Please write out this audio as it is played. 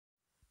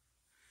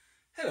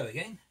Hello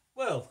again.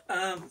 Well,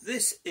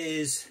 this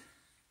is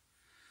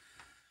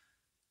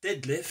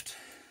deadlift.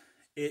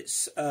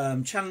 It's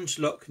challenge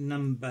lock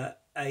number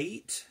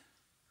 8.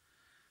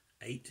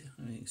 I don't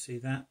know if you can see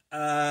that.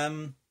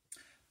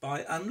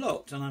 By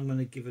Unlocked, and I'm going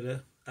to give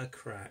it a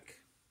crack.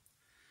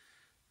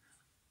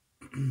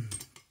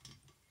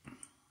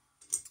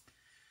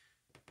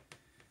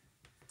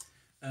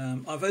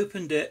 I've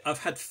opened it. I've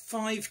had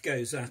 5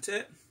 goes at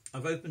it.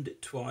 I've opened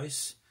it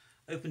twice.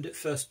 Opened it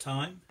first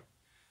time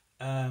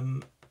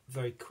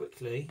very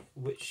quickly,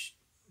 which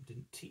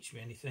didn't teach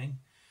me anything.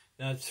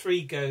 Then I had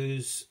 3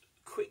 goes,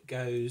 quick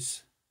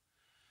goes,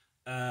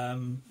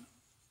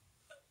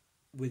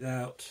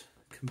 without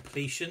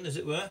completion, as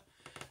it were.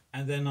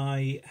 And then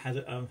I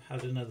had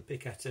another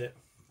pick at it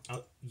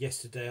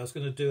yesterday. I was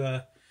going to do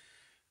a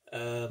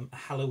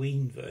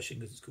Halloween version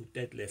because it's called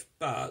Deadlift,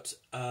 but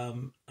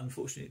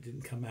unfortunately it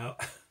didn't come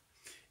out.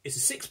 It's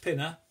a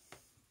 6-pinner,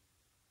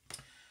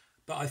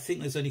 but I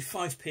think there's only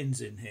 5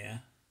 pins in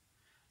here,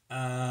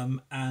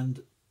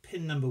 and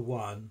pin number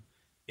 1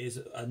 is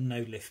a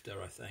no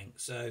lifter, I think.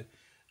 So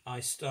I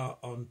start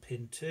on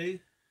pin 2,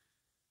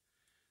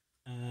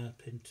 and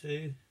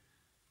see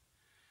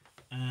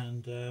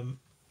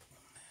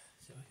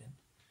if I can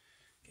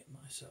get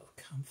myself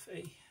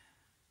comfy.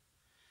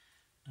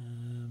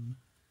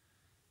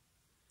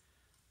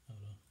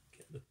 Hold on,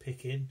 get the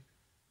pick in.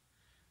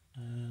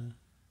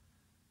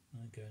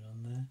 Going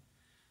on there.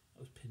 That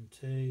was pin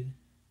 2.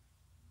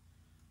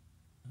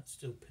 That's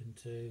still pin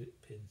 2.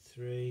 Pin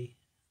 3.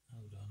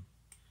 Hold on,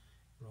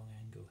 wrong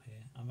angle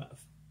here.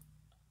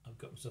 I've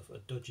got myself at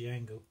a dodgy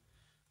angle.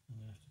 I'm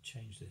going to have to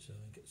change this, I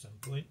think, at some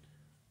point.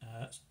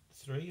 That's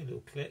 3. A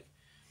little click.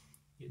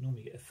 You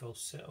normally get a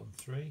false set on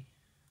 3.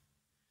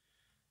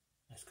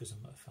 That's because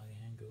I'm at a funny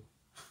angle.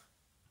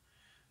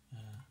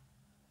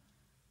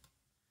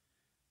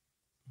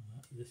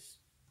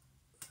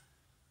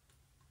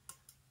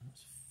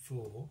 That's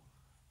 4,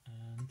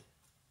 and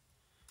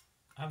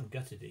I haven't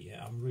gutted it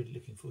yet. I'm really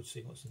looking forward to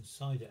seeing what's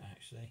inside it,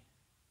 actually.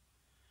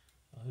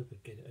 I hope I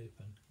get it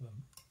open.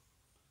 Right,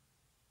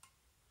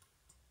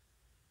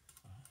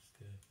 let's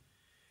go.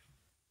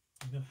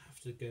 I'm going to have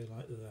to go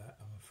like that,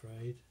 I'm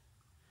afraid.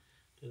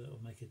 That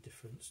will make a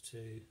difference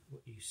to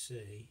what you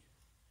see.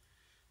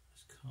 I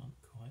just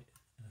can't quite.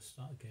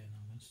 Start again.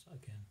 I'm going to start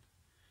again.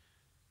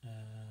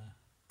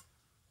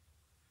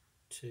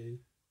 2,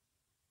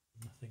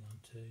 nothing on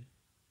 2,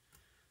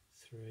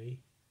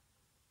 3.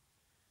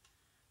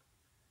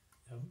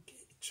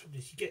 Trouble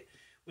is, you get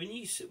when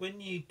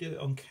you do it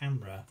on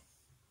camera.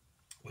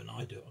 When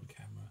I do it on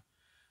camera,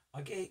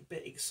 I get a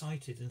bit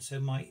excited, and so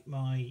my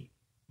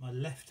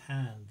left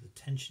hand, the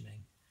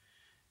tensioning,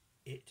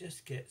 it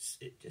just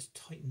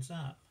tightens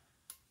up,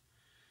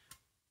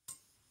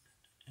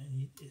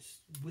 and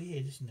it's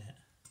weird, isn't it?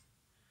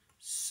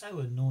 So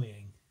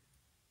annoying.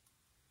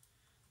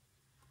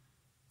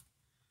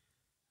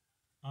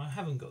 I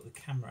haven't got the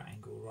camera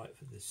angle right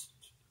for this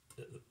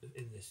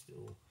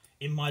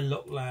in my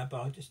lock lab.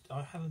 I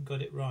haven't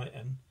got it right,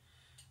 and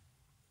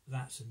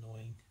that's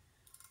annoying.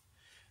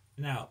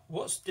 Now,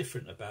 what's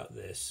different about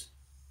this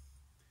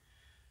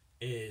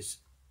is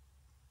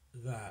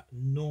that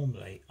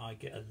normally I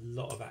get a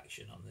lot of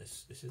action on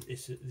this. This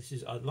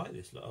is I like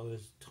this. Oh,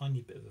 there's a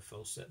tiny bit of a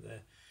false set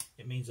there.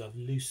 It means I've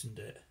loosened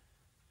it.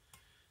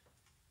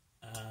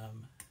 A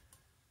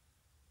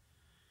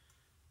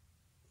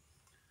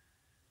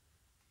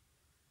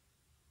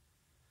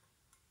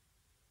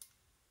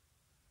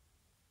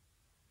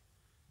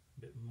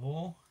bit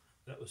more.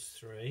 That was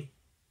 3.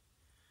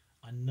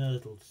 I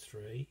nurdled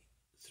 3.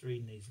 3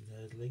 needs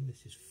nurdling.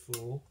 This is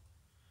 4.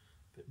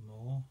 A bit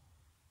more.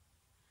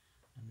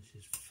 And this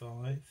is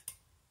 5.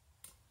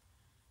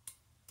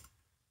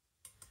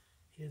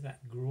 Hear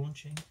that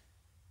graunching?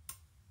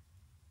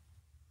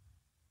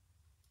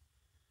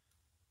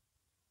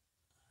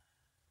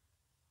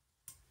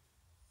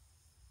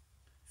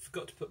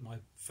 Forgot to put my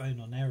phone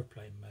on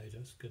aeroplane mode.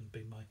 That's going to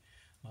be my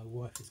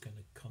wife is going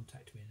to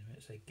contact me in a minute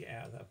and say, get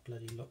out of that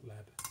bloody lock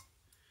lab.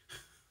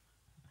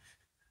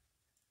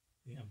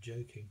 I think I'm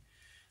joking.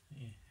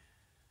 Yeah.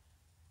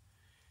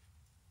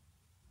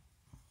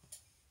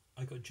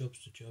 I got jobs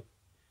to job.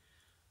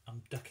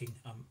 I'm ducking.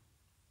 I'm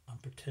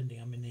pretending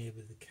I'm in here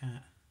with the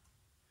cat.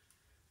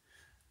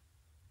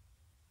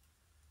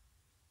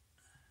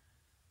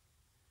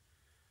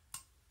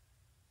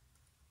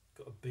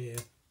 Got a beer.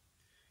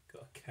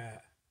 Got a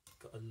cat.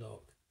 Got a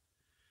lock.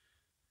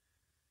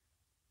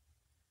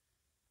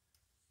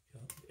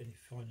 Can't get any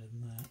finer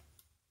than that.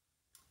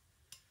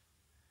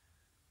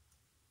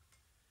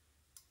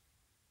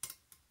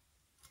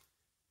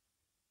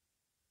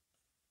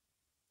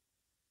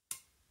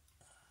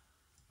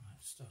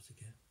 Right, start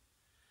again.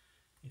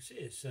 You see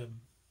it's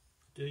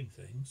doing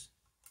things.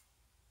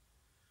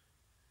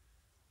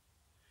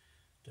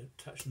 Don't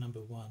touch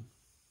number 1.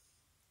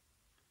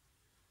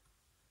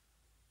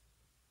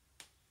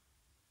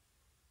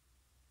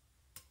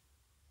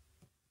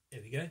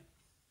 There we go.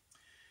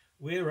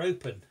 We're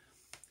open.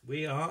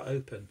 We are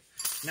open.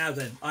 Now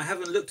then, I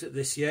haven't looked at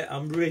this yet.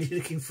 I'm really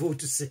looking forward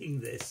to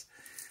seeing this.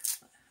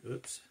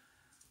 Oops.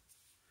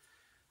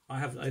 I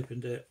haven't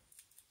opened it.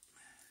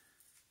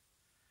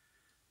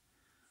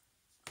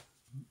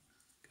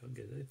 Can't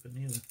get it open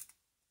either.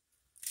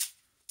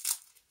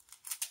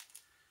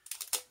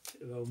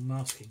 Bit of old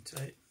masking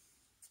tape.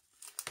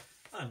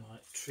 I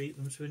might treat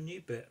them to a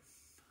new bit.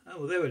 Oh,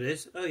 well, there it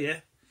is. Oh, yeah.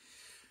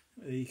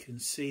 You can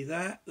see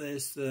that.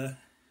 There's the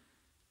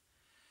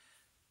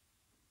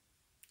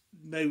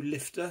no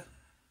lifter.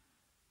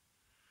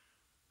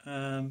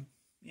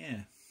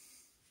 Yeah.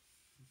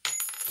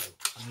 Oh,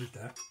 I need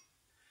that.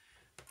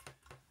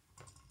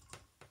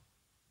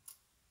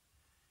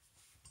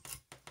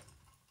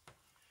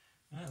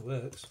 That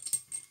works.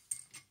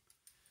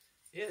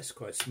 Yeah, it's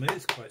quite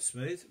smooth, quite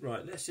smooth.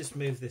 Right, let's just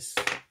move this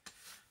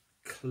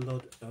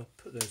clod. I'll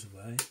put those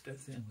away. Don't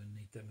think I'm going to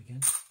need them again.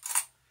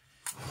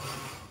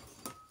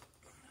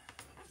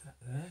 Put that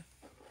there.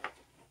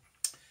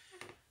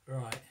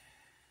 Right,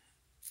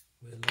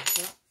 we'll lock that.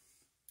 Let's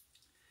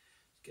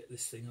get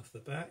this thing off the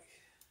back.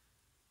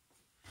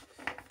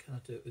 Can I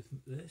do it with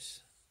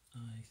this?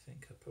 I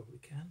think I probably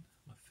can.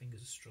 My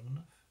fingers are strong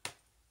enough.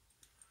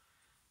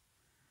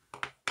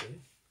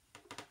 Okay.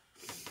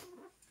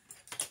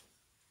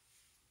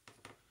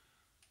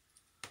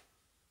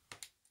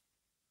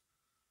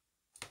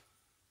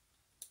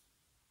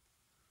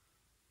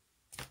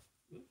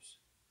 Whoops.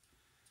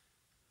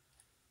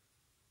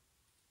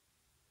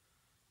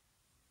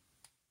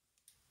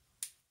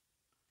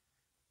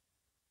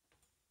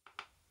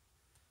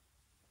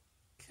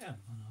 Come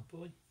on, old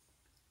boy.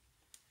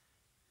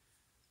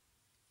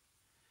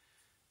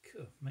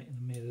 Cool, making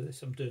a meal of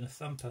this. I'm doing a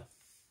thumper.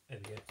 There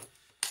we go.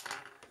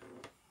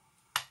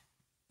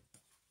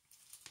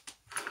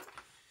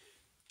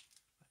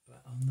 Put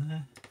that on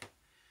there.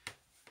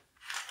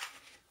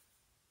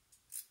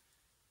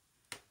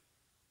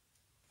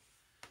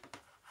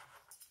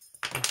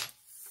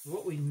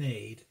 What we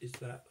need is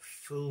that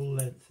full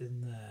length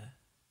in there,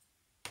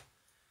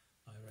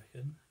 I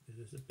reckon, because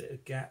there's a bit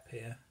of gap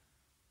here.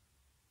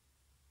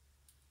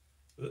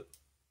 Oop.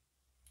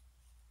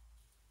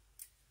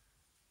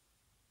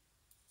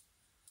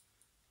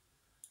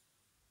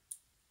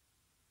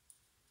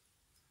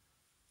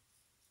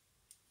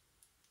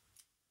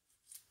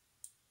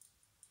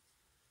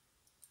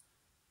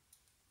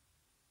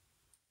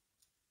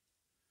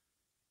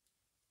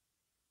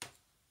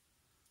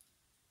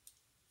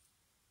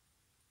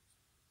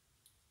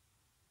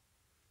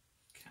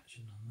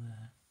 Catching on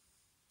there.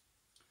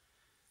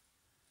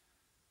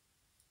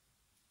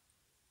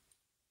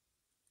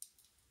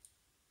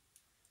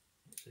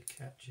 It's a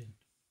catching.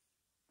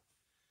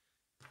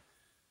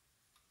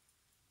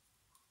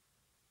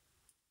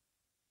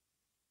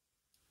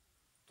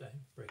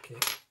 Don't break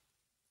it.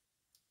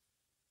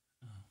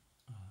 Oh,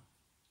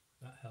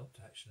 that helped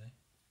actually.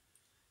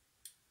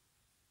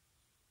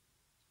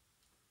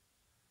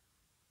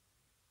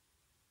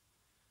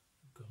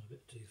 I've gone a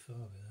bit too far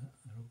with that.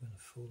 They're all going to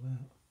fall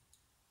out.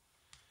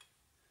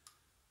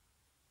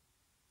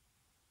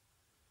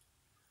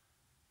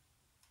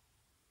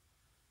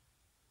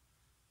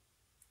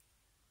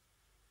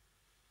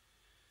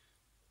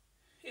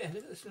 Yeah,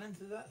 look at the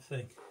length of that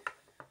thing.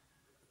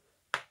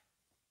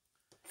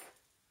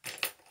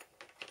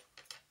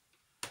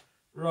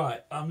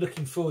 Right, I'm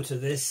looking forward to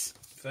this,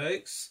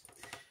 folks.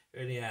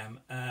 Really am.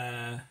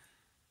 Right,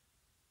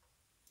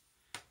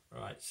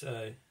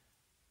 so.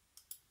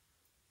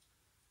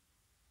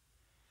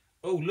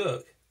 Oh,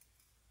 look,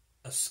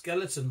 a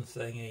skeleton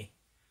thingy.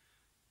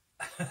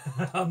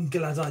 I'm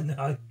glad I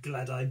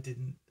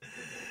didn't.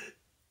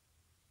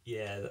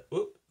 Yeah.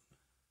 Whoop.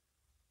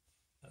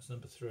 That's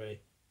number 3.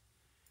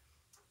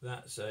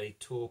 That's a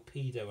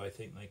torpedo, I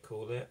think they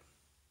call it.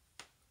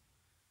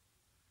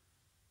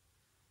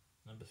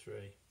 Number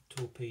 3,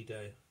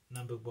 torpedo.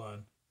 Number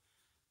 1,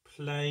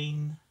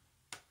 plain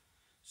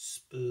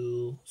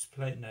spool. It's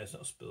plain. No, it's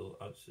not a spool.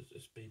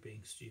 It's me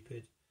being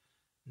stupid.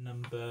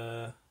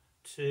 Number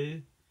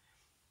 2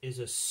 is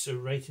a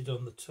serrated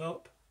on the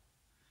top.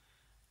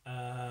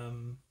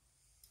 Number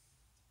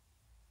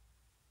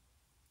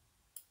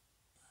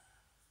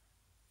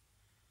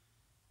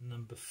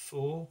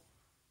 4.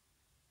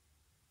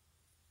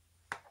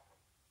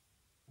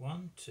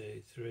 1,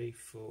 2, 3,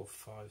 4,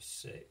 5,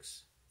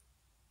 6.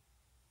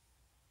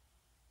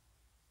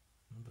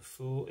 Number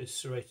 4 is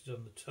serrated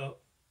on the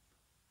top.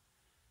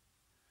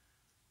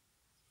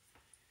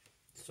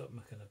 Stop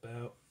mucking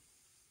about.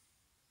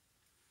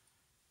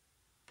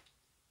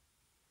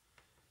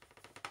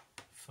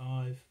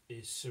 5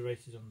 is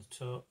serrated on the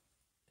top.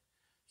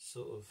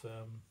 Sort of,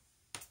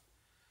 I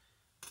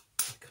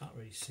can't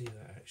really see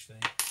that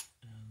actually.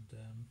 And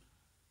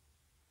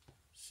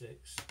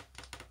 6.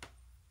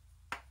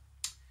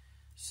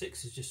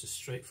 6 is just a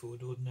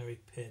straightforward ordinary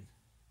pin.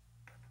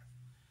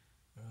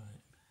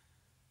 Right.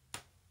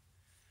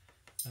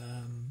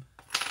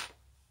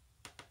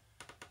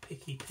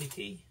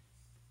 Picky.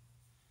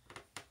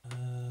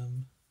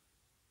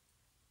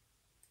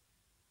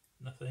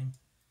 Nothing.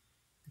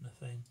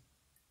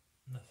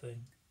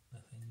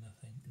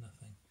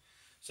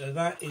 So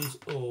that is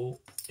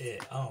all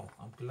it. Oh,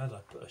 I'm glad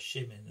I put a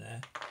shim in there.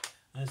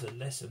 There's a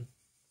lesson.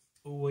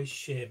 Always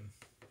shim.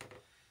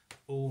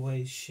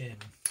 Always shim.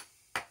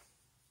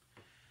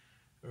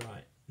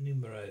 Right,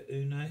 numero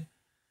uno.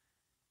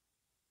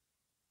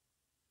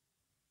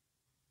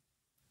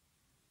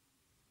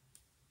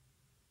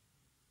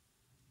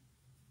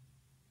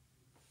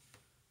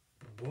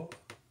 What?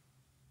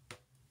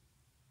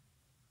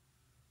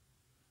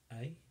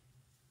 A?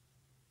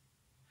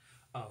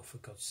 Oh, for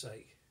God's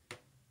sake.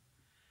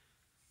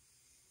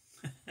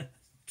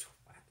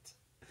 Twat.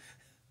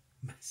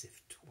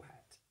 Massive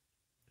twat.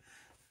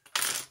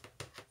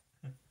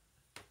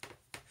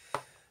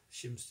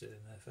 Shim's still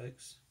in there,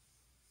 folks.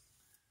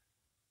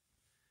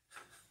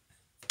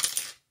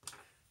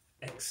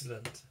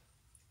 Excellent.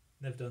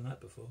 Never done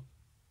that before.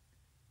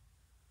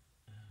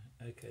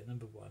 Okay,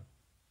 number one.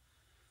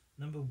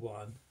 Number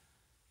one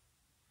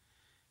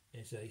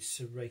is a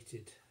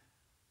serrated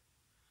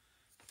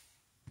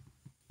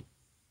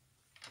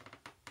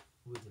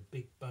with a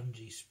big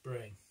bungee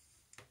spring.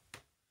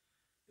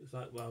 It's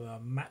like one of our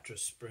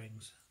mattress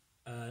springs.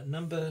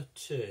 Number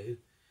two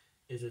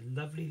is a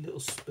lovely little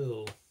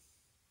spool.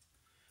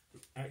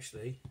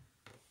 Actually,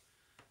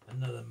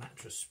 another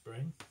mattress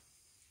spring.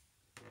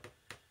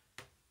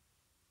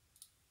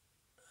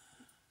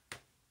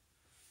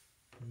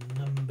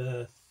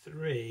 Number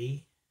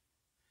three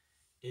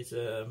is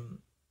a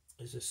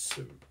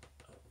hold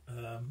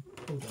on,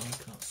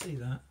 I can't see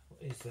that.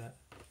 What is that?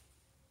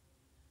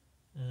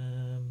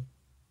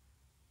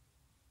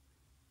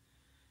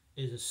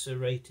 Is a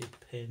serrated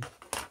pin.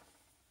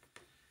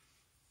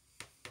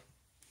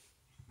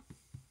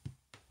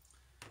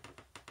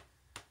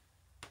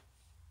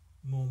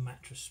 More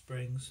mattress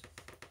springs.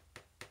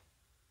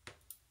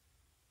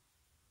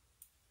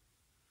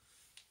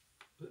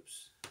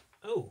 Whoops.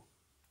 Oh,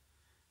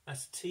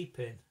 that's a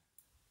T-pin.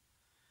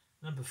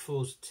 Number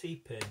four's a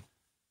T-pin.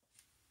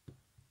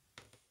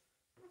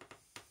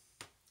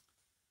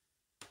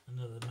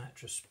 Another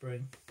mattress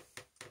spring.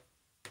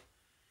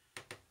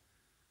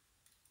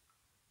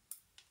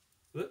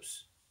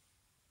 Whoops.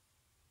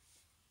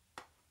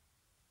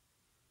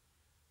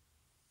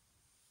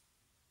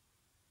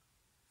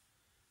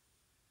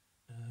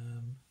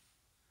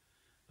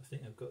 I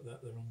think I've got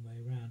that the wrong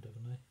way around,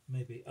 haven't I?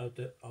 Maybe I'll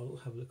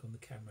have a look on the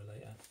camera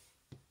later.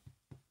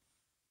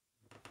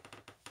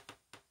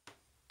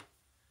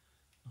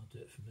 I'll do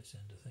it from this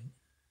end, I think.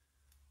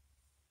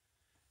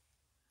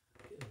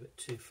 Get a bit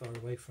too far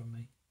away from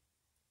me.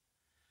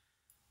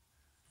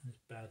 There's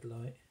bad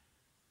light.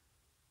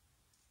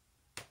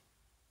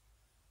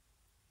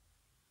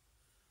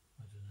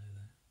 I don't know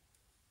there.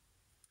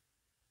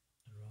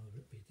 I'd rather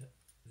it be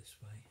this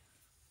way.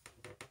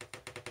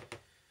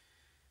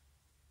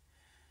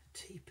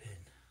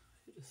 T-pin.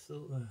 Who'd have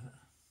thought that?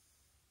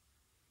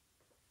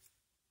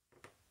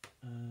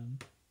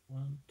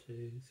 1,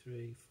 2,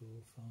 3, 4,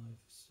 5,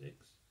 6.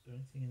 Is there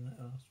anything in that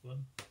last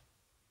one?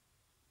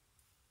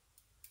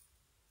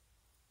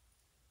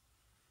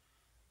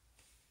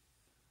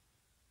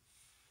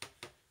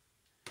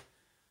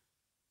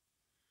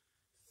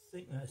 I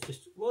think that's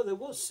just, well, there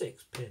was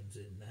 6 pins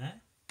in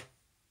there.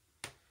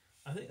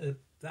 I think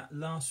that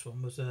last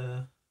one was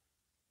a,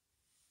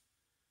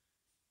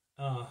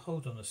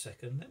 hold on a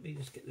second, let me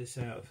just get this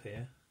out of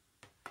here.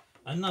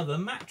 Another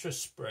mattress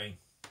spring.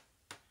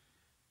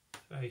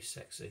 Very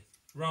sexy.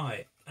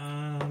 Right,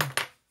 hang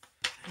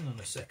on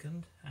a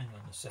second,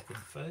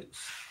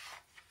 folks.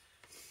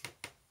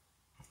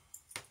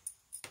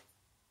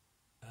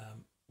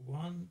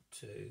 1,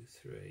 2,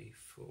 3,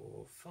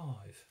 4,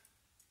 5.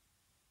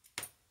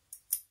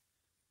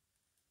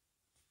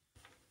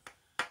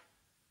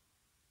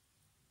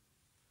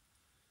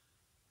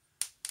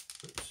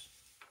 Oops.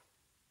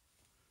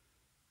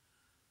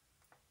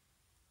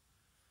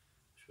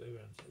 Which way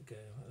around did it go?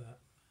 Like that.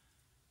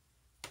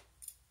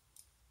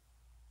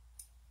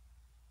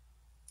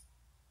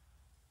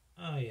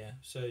 Oh yeah,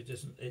 so it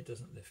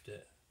doesn't lift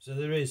it. So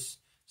there is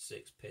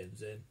 6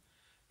 pins in,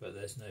 but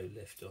there's no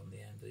lift on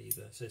the end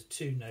either. So there's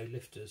 2 no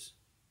lifters.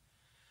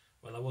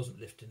 Well, I wasn't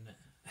lifting it.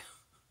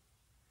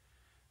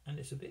 And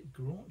it's a bit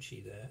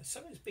graunchy there.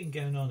 Something's been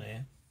going on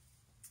here.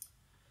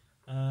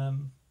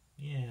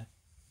 Yeah.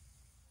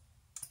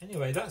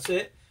 Anyway, that's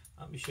it.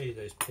 Let me show you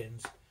those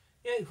pins.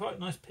 Yeah, quite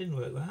nice pin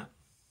work, that.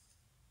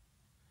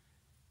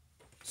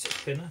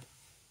 6 pinner.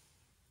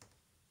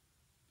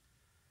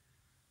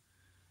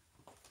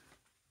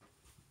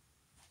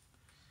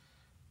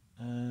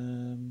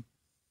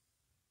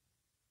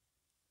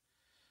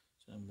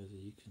 Don't know whether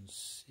you can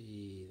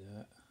see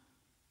that.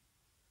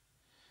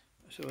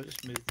 So I'll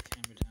just move the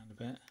camera down a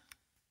bit.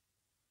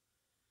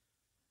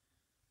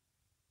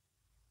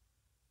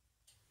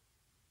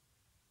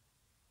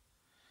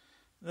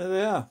 There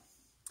they are.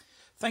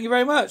 Thank you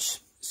very much.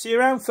 See you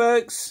around,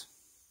 folks.